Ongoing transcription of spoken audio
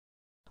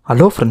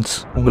Hello friends,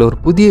 உங்களை ஒரு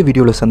புதிய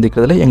வீடியோவில்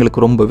சந்திக்கிறதுல எங்களுக்கு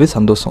ரொம்பவே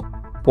சந்தோஷம்.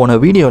 போன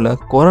வீடியோவில்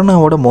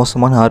கொரோனாவோட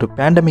மோசமான 6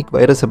 பேண்டமிக்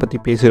வைரஸை பற்றி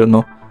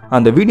பேசியிருந்தோம்.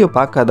 அந்த வீடியோ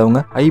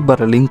பார்க்காதவங்க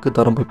ஐபார லிங்க்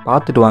தரம் போய்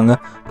பார்த்துட்டு வாங்க.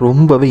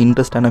 ரொம்பவே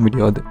இன்ட்ரெஸ்டான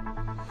வீடியோ அது.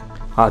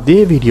 அதே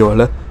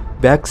வீடியோவில்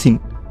வேக்சின்,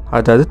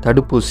 அதாவது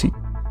தடுப்பூசி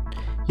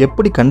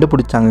எப்படி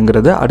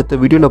கண்டுபிடிச்சாங்கங்கிறத அடுத்த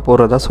வீடியோவில்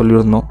போடுறதா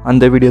சொல்லியிருந்தோம்.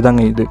 அந்த வீடியோ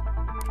தாங்க இது.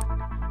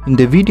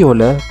 இந்த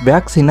வீடியோவில்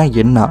வேக்சினா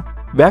என்ன,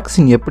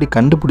 வேக்சின் எப்படி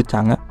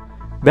கண்டுபிடிச்சாங்க,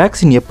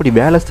 வேக்சின் எப்படி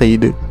வேலை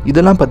செய்யுது,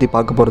 இதெல்லாம் பற்றி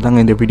பார்க்க போகிறதாங்க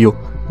இந்த வீடியோ.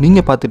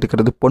 நீங்கள் பார்த்துட்டு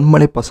இருக்கிறது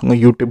பொன்மலை பசங்க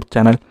யூடியூப்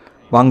சேனல்.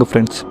 வாங்க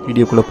ஃப்ரெண்ட்ஸ்,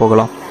 வீடியோக்குள்ளே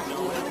போகலாம்.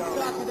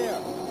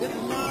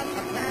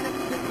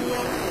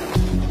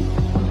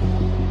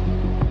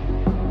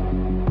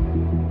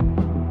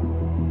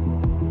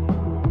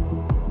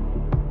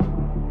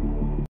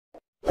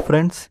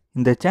 ஃப்ரெண்ட்ஸ்,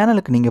 இந்த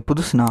சேனலுக்கு நீங்கள்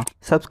புதுசுனா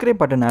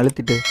சப்ஸ்கிரைப் பட்டனை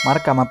அழுத்திட்டு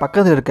மறக்காமல்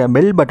பக்கத்தில் இருக்க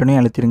பெல்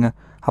பட்டனையும் அழுத்திடுங்க.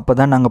 அப்போ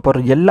தான் நாங்கள்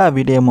போடுற எல்லா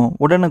வீடியோவும்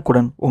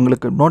உடனுக்குடன்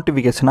உங்களுக்கு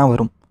நோட்டிஃபிகேஷனாக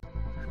வரும்.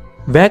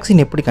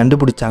 வேக்சின் எப்படி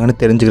கண்டுபிடிச்சாங்கன்னு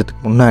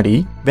தெரிஞ்சுக்கிறதுக்கு முன்னாடி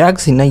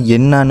வேக்சின்னா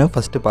என்னன்னு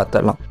ஃபஸ்ட்டு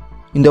பார்த்துடலாம்.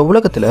 இந்த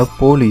உலகத்தில்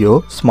போலியோ,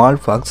 ஸ்மால்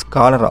பாக்ஸ்,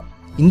 காலரா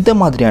இந்த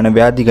மாதிரியான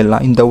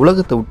வியாதிகள்லாம் இந்த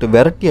உலகத்தை விட்டு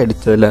விரட்டி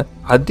அடித்ததில்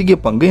அதிக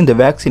பங்கு இந்த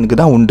வேக்சினுக்கு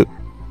தான் உண்டு.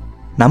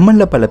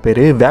 நம்மளில் பல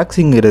பேர்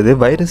வேக்சின்ங்கிறது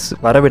வைரஸ்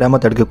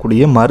வரவிடாமல்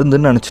தடுக்கக்கூடிய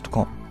மருந்துன்னு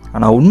நினச்சிட்ருக்கோம்.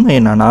 ஆனால் உண்மை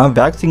என்னென்னா,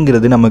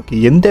 வேக்சின்ங்கிறது நமக்கு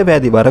எந்த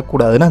வியாதி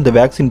வரக்கூடாதுன்னு அந்த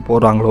வேக்சின்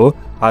போடுறாங்களோ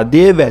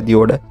அதே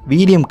வியாதியோட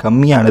வீரியம்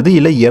கம்மியானது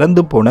இல்லை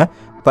இறந்து போன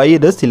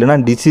வைரஸ் இல்லைனா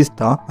டிசீஸ்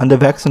தான் அந்த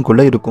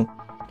வேக்சின்குள்ளே இருக்கும்.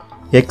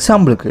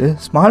 எக்ஸாம்பிளுக்கு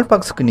ஸ்மால்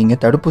பாக்ஸுக்கு நீங்கள்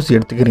தடுப்பூசி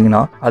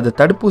எடுத்துக்கிறீங்கன்னா அந்த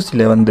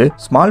தடுப்பூசியில்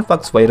ஸ்மால்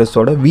பாக்ஸ்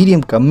வைரஸோட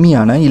வீரியம்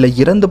கம்மியான இல்லை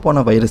இறந்து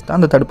போன வைரஸ் தான்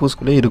அந்த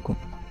தடுப்பூசிக்குள்ளே இருக்கும்.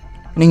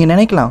 நீங்கள்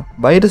நினைக்கலாம்,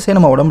 வைரஸே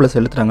நம்ம உடம்புல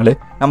செலுத்துகிறாங்களே,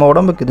 நம்ம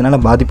உடம்புக்கு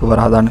இதனால் பாதிப்பு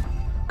வராதான்னு.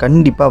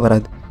 கண்டிப்பாக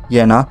வராது.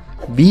 ஏன்னா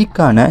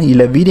வீக்கான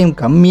இல்லை வீரியம்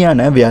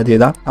கம்மியான வியாதியை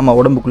தான் நம்ம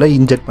உடம்புக்குள்ளே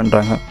இன்ஜெக்ட்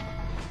பண்ணுறாங்க.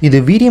 இது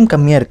வீரியம்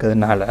கம்மியாக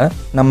இருக்கிறதுனால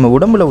நம்ம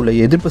உடம்புல உள்ள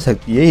எதிர்ப்பு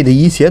சக்தியை இது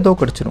ஈஸியாக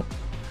தோக்கடிச்சிடும்.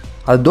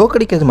 அது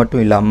தோக்கடிக்கிறது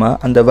மட்டும் இல்லாமல்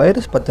அந்த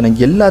வைரஸ் பற்றின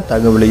எல்லா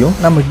தகவலையும்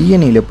நம்ம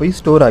டிஎன்ஏயில் போய்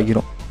ஸ்டோர்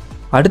ஆகிரும்.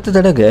 அடுத்த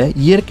தடவை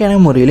இயற்கையான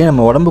முறையிலே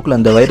நம்ம உடம்புக்குள்ளே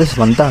அந்த வைரஸ்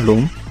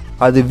வந்தாலும்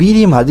அது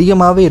வீரியம்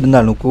அதிகமாகவே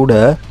இருந்தாலும்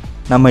கூட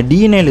நம்ம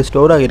டிஎன்ஏயில்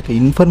ஸ்டோர் ஆகியிருக்க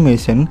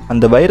இன்ஃபர்மேஷன்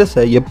அந்த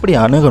வைரஸை எப்படி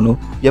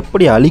அணுகணும்,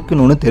 எப்படி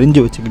அழிக்கணும்னு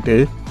தெரிஞ்சு வச்சுக்கிட்டு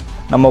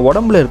நம்ம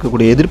உடம்புல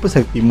இருக்கக்கூடிய எதிர்ப்பு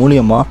சக்தி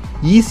மூலியமாக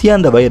ஈஸியாக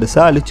அந்த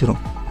வைரஸை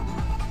அழிச்சிரும்.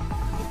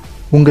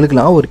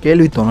 உங்களுக்கெல்லாம் ஒரு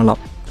கேள்வி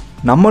தோணலாம்,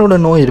 நம்மளோட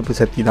நோய் எதிர்ப்பு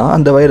சக்தி தான்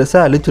அந்த வைரஸை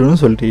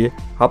அழிச்சிடும்னு சொல்லிட்டு,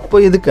 அப்போ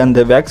எதுக்கு அந்த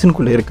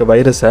வேக்சின்குள்ளே இருக்க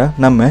வைரஸை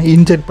நம்ம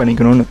இன்ஜெக்ட்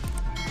பண்ணிக்கணும்னு?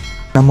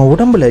 நம்ம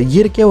உடம்புல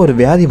இயற்கையாக ஒரு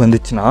வியாதி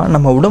வந்துச்சுன்னா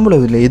நம்ம உடம்புல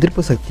உள்ள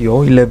எதிர்ப்பு சக்தியோ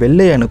இல்லை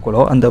வெள்ளை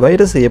அணுக்களோ அந்த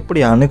வைரஸை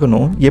எப்படி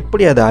அணுகணும்,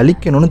 எப்படி அதை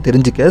அழிக்கணும்னு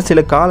தெரிஞ்சுக்க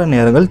சில கால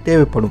நேரங்கள்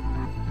தேவைப்படும்.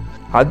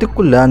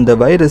 அதுக்குள்ளே அந்த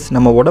வைரஸ்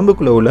நம்ம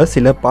உடம்புக்குள்ளே உள்ள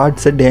சில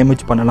பார்ட்ஸை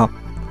டேமேஜ் பண்ணலாம்.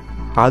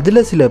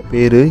 அதில் சில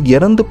பேர்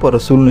இறந்து போகிற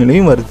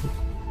சூழ்நிலையும் வருது.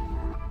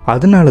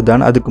 அதனால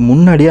தான் அதுக்கு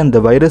முன்னாடியே அந்த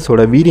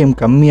வைரஸோட வீரியம்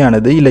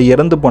கம்மியானது இல்லை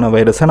இறந்து போன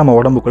வைரஸை நம்ம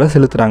உடம்புக்குள்ளே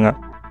செலுத்துகிறாங்க.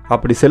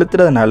 அப்படி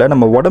செலுத்துறதுனால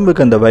நம்ம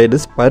உடம்புக்கு அந்த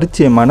வைரஸ்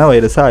பரிச்சயமான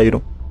வைரஸாக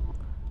ஆயிரும்.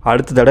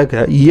 அடுத்த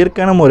தடவை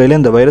இயற்கையான முறையில்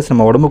இந்த வைரஸ்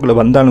நம்ம உடம்புக்குள்ளே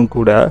வந்தாலும்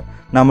கூட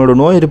நம்மளோட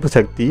நோய் எதிர்ப்பு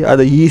சக்தி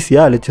அதை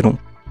ஈஸியாக அழிச்சிரும்.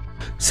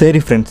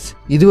 சரி ஃப்ரெண்ட்ஸ்,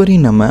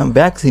 இதுவரையும் நம்ம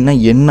வேக்சினா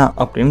என்ன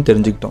அப்படின்னு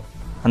தெரிஞ்சுக்கிட்டோம்.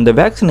 அந்த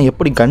வேக்சினை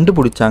எப்படி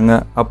கண்டுபிடிச்சாங்க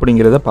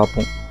அப்படிங்கிறத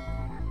பார்ப்போம்.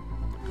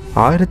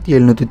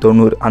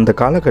 1790 அந்த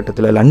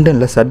காலகட்டத்தில்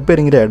லண்டனில்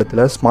சட்பெரிங்கிற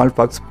இடத்துல ஸ்மால்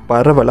பாக்ஸ்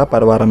பரவ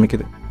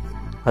ஆரம்பிக்குது.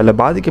 அதில்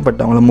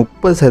பாதிக்கப்பட்டவங்கள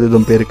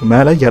 30% பேருக்கு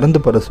மேலே இறந்து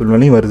போகிற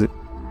சூழ்நிலையும் வருது.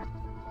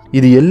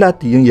 இது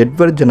எல்லாத்தையும்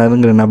எட்வர்ட்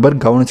ஜெனருங்கிற நபர்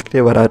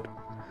கவனிச்சுக்கிட்டே வரார்.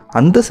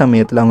 அந்த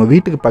சமயத்தில் அவங்க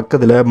வீட்டுக்கு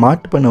பக்கத்தில்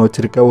மாட்டு பண்ணை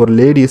வச்சுருக்க ஒரு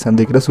லேடியை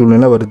சந்திக்கிற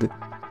சூழ்நிலை வருது.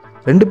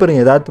 2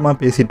 பேரும்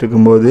யதார்த்தமாக பேசிகிட்டு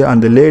இருக்கும்போது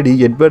அந்த லேடி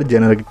எட்வர்ட்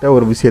ஜெனர்கிட்ட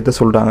ஒரு விஷயத்த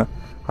சொல்கிறாங்க.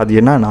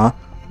 அது என்னன்னா,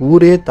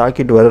 ஊரே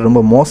தாக்கிட்டு வர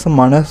ரொம்ப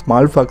மோசமான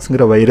ஸ்மால்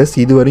பாக்ஸுங்கிற வைரஸ்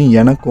இதுவரையும்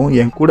எனக்கும்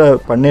என் கூட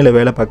பண்ணையில்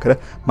வேலை பார்க்குற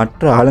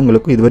மற்ற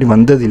ஆளுங்களுக்கும் இதுவரை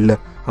வந்ததில்லை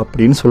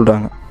அப்படின்னு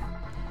சொல்கிறாங்க.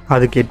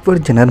 அதுக்கு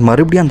எட்வர்ட் ஜெனர்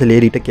மறுபடியும் அந்த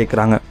லேடிகிட்ட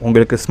கேட்குறாங்க,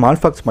 உங்களுக்கு ஸ்மால்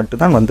பாக்ஸ்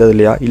மட்டும்தான் வந்தது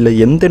இல்லையா, இல்லை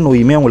எந்த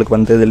நோயுமே உங்களுக்கு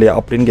வந்தது இல்லையா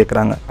அப்படின்னு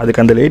கேட்குறாங்க.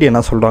 அதுக்கு அந்த லேடி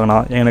என்ன சொல்கிறாங்கன்னா,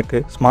 எனக்கு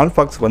ஸ்மால்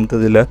பாக்ஸ்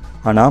வந்ததில்லை,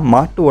 ஆனால்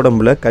மாட்டு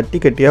உடம்புல கட்டி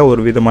கட்டியாக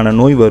ஒரு விதமான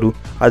நோய் வரும்,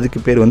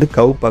 அதுக்கு பேர்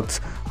கவ் பாக்ஸ்,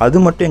 அது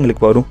மட்டும்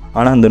எங்களுக்கு வரும்,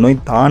 ஆனால் அந்த நோய்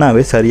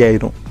தானாகவே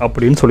சரியாயிடும்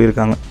அப்படின்னு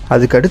சொல்லியிருக்காங்க.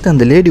 அதுக்கடுத்து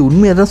அந்த லேடி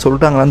உண்மையாக தான்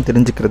சொல்கிறாங்களான்னு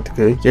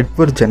தெரிஞ்சுக்கிறதுக்கு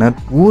எட்வர்ட் ஜெனர்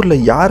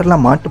ஊரில்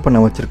யாரெல்லாம் மாட்டு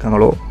பண்ணை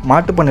வச்சுருக்காங்களோ,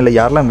 மாட்டு பண்ணையில்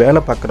யாரெல்லாம்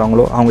வேலை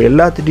பார்க்குறாங்களோ அவங்க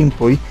எல்லாத்துட்டையும்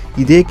போய்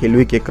இதே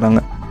கேள்வி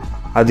கேட்குறாங்க.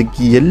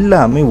 அதுக்கு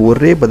எல்லாமே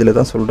ஒரே பதிலை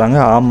தான் சொல்கிறாங்க,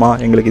 ஆமாம்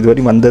எங்களுக்கு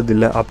இதுவரை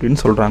வந்ததில்லை அப்படின்னு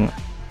சொல்கிறாங்க,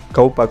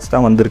 கவ் பாக்ஸ்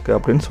தான் வந்திருக்கு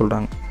அப்படின்னு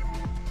சொல்கிறாங்க.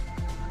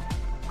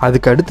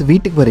 அதுக்கு அடுத்து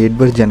வீட்டுக்கு வர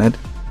எட்வர்ட் ஜெனர்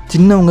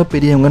சின்னவங்க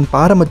பெரியவங்கன்னு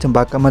பாரபட்சம்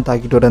பார்க்காம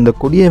தாக்கிட்டு வர அந்த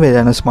கொடிய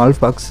வகையான ஸ்மால்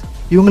பாக்ஸ்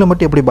இவங்களை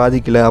மட்டும் எப்படி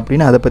பாதிக்கலை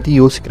அப்படின்னு அதை பற்றி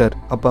யோசிக்கிறார்.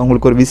 அப்போ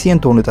அவங்களுக்கு ஒரு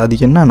விஷயம் தோணுது. அது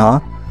என்னன்னா,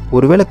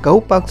 ஒருவேளை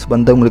கவ் பாக்ஸ்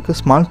வந்தவங்களுக்கு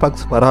ஸ்மால்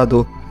பாக்ஸ்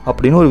வராதோ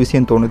அப்படின்னு ஒரு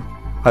விஷயம் தோணுது.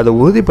 அதை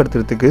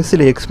உறுதிப்படுத்துறதுக்கு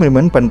சில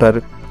எக்ஸ்பெரிமெண்ட்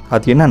பண்ணுறாரு.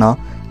 அது என்னன்னா,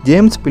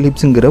 ஜேம்ஸ்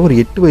பிலிப்ஸுங்கிற ஒரு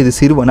 8 வயது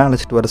சிறுவனை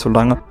அழைச்சிட்டு வர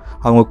சொல்கிறாங்க.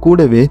 அவங்க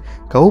கூடவே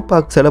கவ்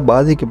பாக்ஸால்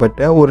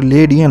பாதிக்கப்பட்ட ஒரு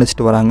லேடியும்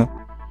அழைச்சிட்டு வராங்க.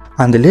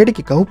 அந்த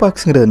லேடிக்கு கவ்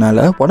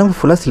பாக்ஸுங்கிறதுனால உடம்பு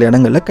ஃபுல்லாக சில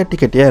இடங்களில் கட்டி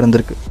கட்டியாக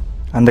இருந்திருக்கு.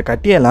 அந்த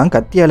கட்டியெல்லாம்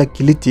கத்தியால்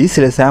கிழித்து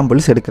சில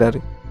சாம்பிள்ஸ்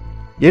எடுக்கிறாரு.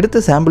 எடுத்த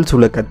சாம்பிள்ஸ்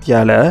உள்ள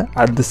கத்தியால்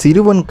அந்த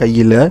சிறுவன்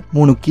கையில்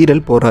 3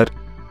 கீறல் போடுறாரு.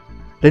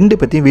 2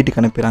 பேத்தையும்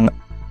வீட்டுக்கு அனுப்பிடுறாங்க.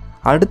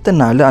 அடுத்த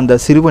நாள் அந்த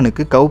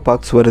சிறுவனுக்கு கவ்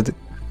பாக்ஸ் வருது.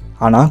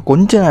 ஆனால்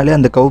கொஞ்ச நாளே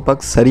அந்த கவ்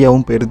பாக்ஸ்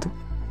சரியாகவும் போயிடுது.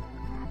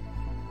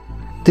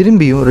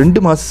 திரும்பியும்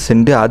 2 மாதம்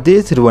சென்று அதே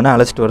சிறுவனை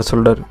அழைச்சிட்டு வர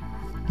சொல்கிறார்.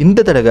 இந்த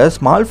தடவை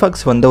ஸ்மால்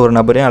ஃபாக்ஸ் வந்த ஒரு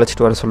நபரையும்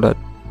அழைச்சிட்டு வர சொல்கிறார்.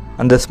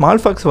 அந்த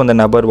ஸ்மால் ஃபாக்ஸ் வந்த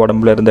நபர்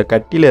உடம்புல இருந்த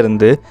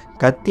கத்தியிலிருந்து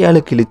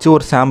கத்தியால் கிழித்து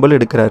ஒரு சாம்பிள்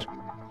எடுக்கிறார்.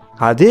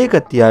 அதே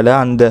கத்தியால்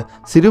அந்த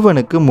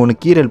சிறுவனுக்கு 3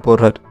 கீறல்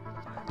போடுறார்.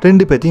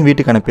 2 பேத்தையும்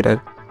வீட்டுக்கு அனுப்பிறார்.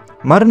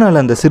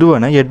 மறுநாள் அந்த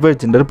சிறுவனை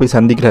எட்வர்ட் ஜென்னர் போய்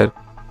சந்திக்கிறார்.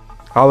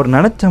 அவர்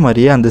நினச்ச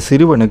மாதிரியே அந்த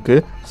சிறுவனுக்கு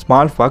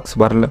ஸ்மால் ஃபாக்ஸ்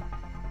வரல.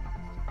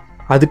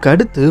 அதுக்கு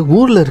அடுத்து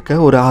ஊரில் இருக்க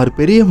ஒரு 6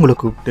 பெரியவங்களை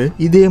கூப்பிட்டு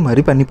இதே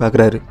மாதிரி பண்ணி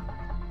பார்க்குறாரு.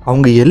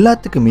 அவங்க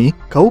எல்லாத்துக்குமே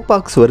கவ்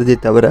பாக்ஸ் வருதே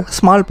தவிர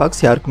ஸ்மால்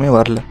பாக்ஸ் யாருக்குமே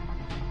வரல.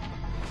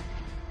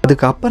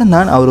 அதுக்கப்புறம்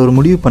தான் அவர் ஒரு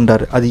முடிவு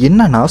பண்ணுறாரு. அது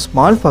என்னன்னா,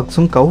 ஸ்மால்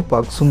பாக்ஸும் கவ்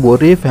பாக்ஸும்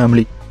ஒரே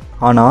ஃபேமிலி.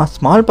 ஆனால்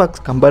ஸ்மால்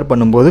பாக்ஸ் கம்பேர்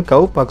பண்ணும்போது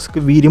கவ்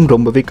பாக்ஸுக்கு வீரியம்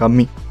ரொம்பவே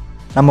கம்மி.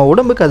 நம்ம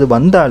உடம்புக்கு அது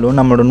வந்தாலும்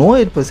நம்மளோட நோய்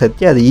எதிர்ப்பு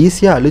சக்தி அதை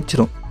ஈஸியாக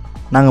அழிச்சிரும்.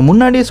 நாங்கள்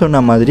முன்னாடியே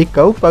சொன்ன மாதிரி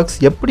கவ் பாக்ஸ்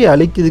எப்படி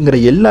அழிக்குதுங்கிற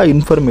எல்லா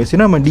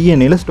இன்ஃபர்மேஷனும் நம்ம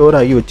டிஎன்ஏல ஸ்டோர்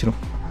ஆகி வச்சிரும்.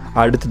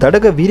 அடுத்த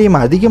தடவை வீரியம்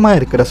அதிகமாக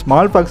இருக்கிற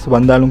ஸ்மால் பாக்ஸ்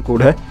வந்தாலும்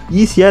கூட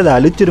ஈஸியாக அதை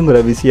அழிச்சிருங்கிற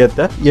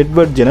விஷயத்தை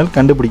எட்வர்ட் ஜென்னர்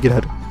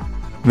கண்டுபிடிக்கிறார்.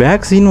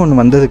 வேக்சின் ஒன்று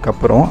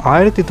வந்ததுக்கப்புறம்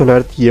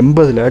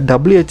 1980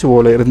 WHO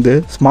இருந்து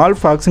ஸ்மால்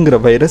பாக்ஸுங்கிற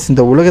வைரஸ்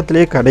இந்த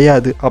உலகத்திலே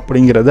கிடையாது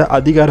அப்படிங்கிறத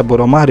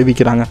அதிகாரபூர்வமாக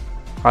அறிவிக்கிறாங்க.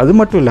 அது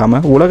மட்டும்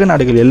இல்லாமல் உலக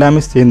நாடுகள்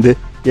எல்லாமே சேர்ந்து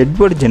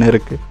எட்வர்ட்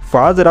ஜென்னருக்கு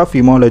ஃபாதர் ஆஃப்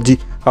இமாலஜி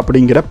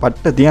அப்படிங்கிற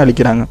பட்டத்தையும்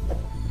அளிக்கிறாங்க.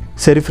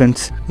 சரி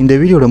ஃப்ரெண்ட்ஸ், இந்த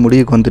வீடியோட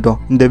முடிவுக்கு வந்துட்டோம்.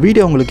 இந்த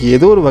வீடியோ உங்களுக்கு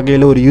ஏதோ ஒரு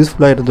வகையில் ஒரு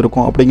யூஸ்ஃபுல்லாக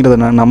இருந்திருக்கும் அப்படிங்கிறத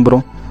நான்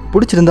நம்புகிறோம்.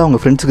 பிடிச்சிருந்தா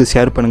உங்கள் ஃப்ரெண்ட்ஸுக்கு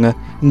ஷேர் பண்ணுங்கள்.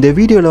 இந்த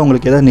வீடியோவில்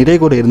உங்களுக்கு ஏதாவது நிறை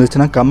கூட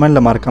இருந்துச்சுன்னா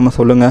கமெண்ட்டில் மறக்காமல்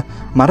சொல்லுங்கள்.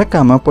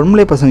 மறக்காமல்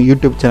பொன்மலை பசங்க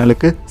யூடியூப்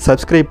சேனலுக்கு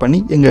சப்ஸ்கிரைப் பண்ணி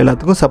எங்கள்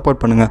எல்லாத்துக்கும்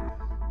சப்போர்ட் பண்ணுங்கள்.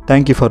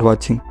 தேங்க்யூ ஃபார்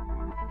வாட்சிங்.